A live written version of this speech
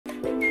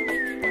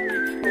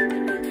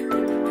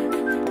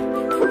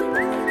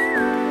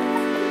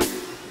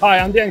Hi,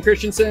 I'm Dan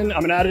Christensen.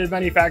 I'm an additive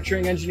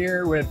manufacturing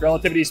engineer with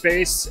Relativity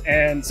Space.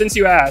 And since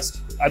you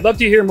asked, I'd love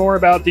to hear more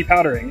about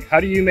depowdering. How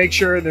do you make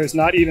sure there's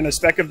not even a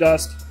speck of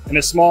dust in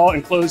a small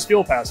enclosed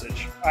fuel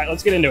passage? All right,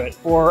 let's get into it.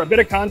 For a bit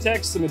of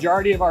context, the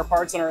majority of our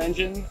parts on our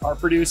engine are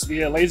produced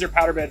via laser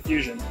powder bed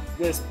fusion.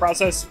 This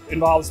process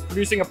involves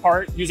producing a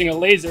part using a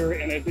laser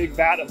in a big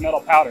vat of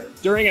metal powder.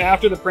 During and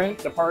after the print,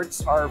 the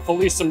parts are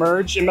fully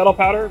submerged in metal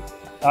powder.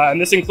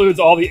 And this includes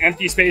all the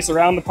empty space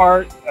around the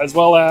part, as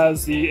well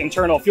as the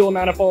internal fuel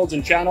manifolds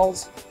and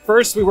channels.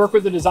 First, we work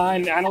with the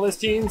design and analyst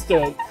teams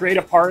to create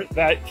a part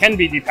that can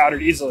be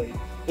depowdered easily.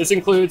 This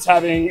includes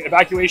having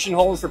evacuation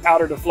holes for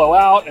powder to flow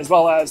out, as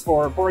well as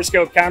for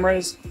borescope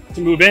cameras to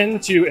move in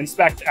to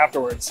inspect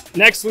afterwards.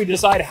 Next, we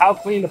decide how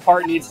clean the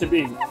part needs to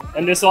be,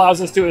 and this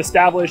allows us to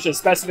establish a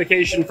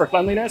specification for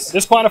cleanliness.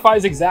 This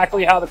quantifies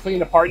exactly how clean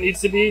the part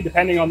needs to be,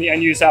 depending on the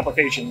end-use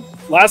application.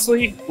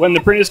 Lastly, when the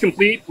print is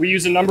complete, we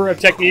use a number of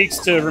techniques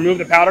to remove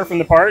the powder from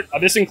the part.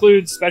 This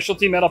includes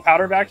specialty metal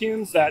powder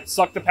vacuums that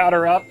suck the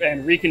powder up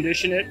and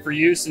recondition it for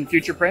use in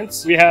future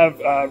prints. We have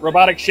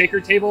robotic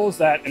shaker tables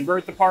that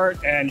invert the part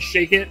and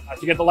shake it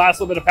to get the last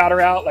little bit of powder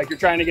out, like you're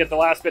trying to get the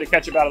last bit of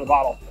ketchup out of the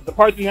bottle. The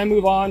part can then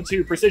move on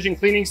to precision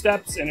cleaning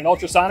steps in an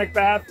ultrasonic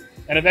bath,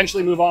 and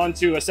eventually move on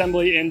to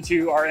assembly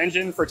into our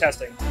engine for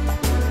testing.